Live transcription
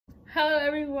Hello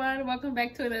everyone, welcome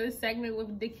back to another segment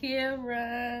with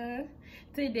DaKera.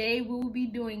 Today we will be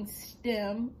doing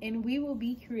STEM and we will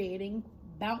be creating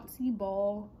bouncy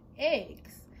ball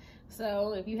eggs.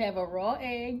 So if you have a raw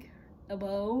egg, a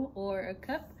bowl, or a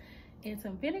cup, and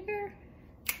some vinegar,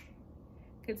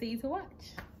 continue to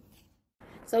watch.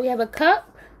 So we have a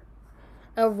cup,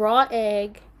 a raw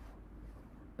egg,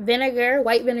 vinegar,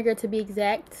 white vinegar to be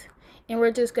exact, and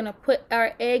we're just gonna put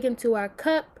our egg into our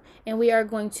cup and we are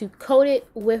going to coat it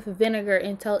with vinegar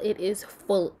until it is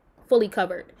fully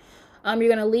covered. You're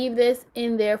gonna leave this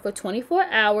in there for 24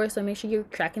 hours, so make sure you're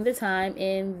tracking the time,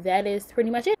 and that is pretty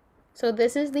much it. So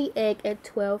this is the egg at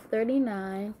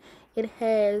 12:39. It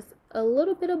has a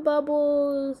little bit of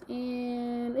bubbles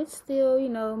and it's still,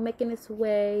 making its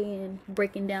way and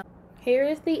breaking down. Here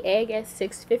is the egg at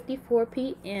 6:54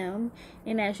 p.m.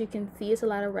 and as you can see, it's a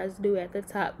lot of residue at the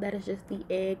top. That is just the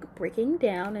egg breaking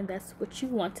down, and that's what you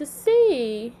want to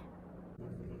see.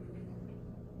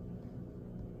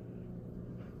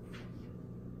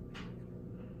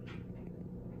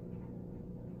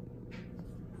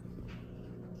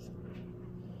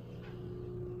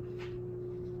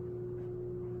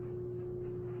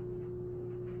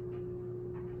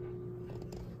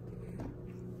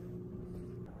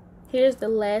 Here's the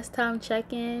last time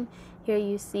check-in. Here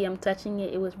you see I'm touching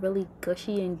it. It was really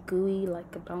gushy and gooey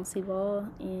like a bouncy ball.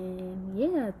 And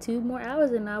yeah, 2 more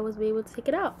hours and I was able to take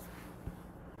it out.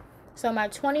 So my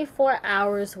 24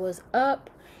 hours was up,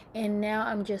 and now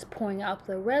I'm just pouring out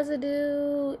the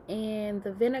residue and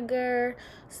the vinegar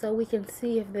so we can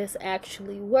see if this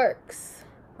actually works.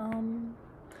 And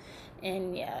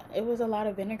yeah, it was a lot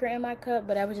of vinegar in my cup,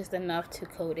 but that was just enough to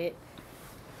coat it.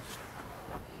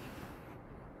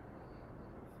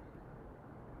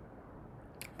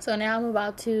 So now I'm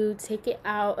about to take it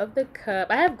out of the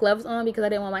cup. I have gloves on because I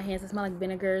didn't want my hands to smell like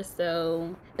vinegar,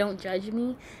 so don't judge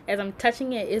me. As I'm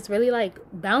touching it, it's really like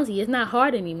bouncy. It's not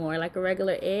hard anymore like a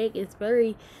regular egg. It's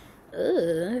very,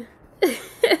 ugh.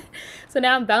 So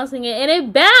now I'm bouncing it, and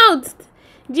it bounced.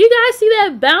 Do you guys see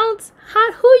that bounce?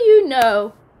 Who you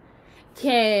know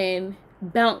can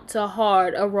bounce a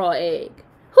raw egg?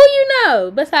 Who you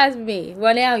know besides me?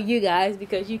 Well, now you guys,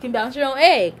 because you can bounce your own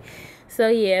egg. So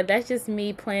yeah, that's just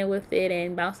me playing with it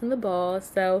and bouncing the ball.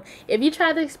 So if you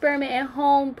try the experiment at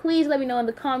home, please let me know in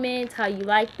the comments how you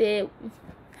liked it.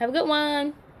 Have a good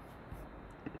one.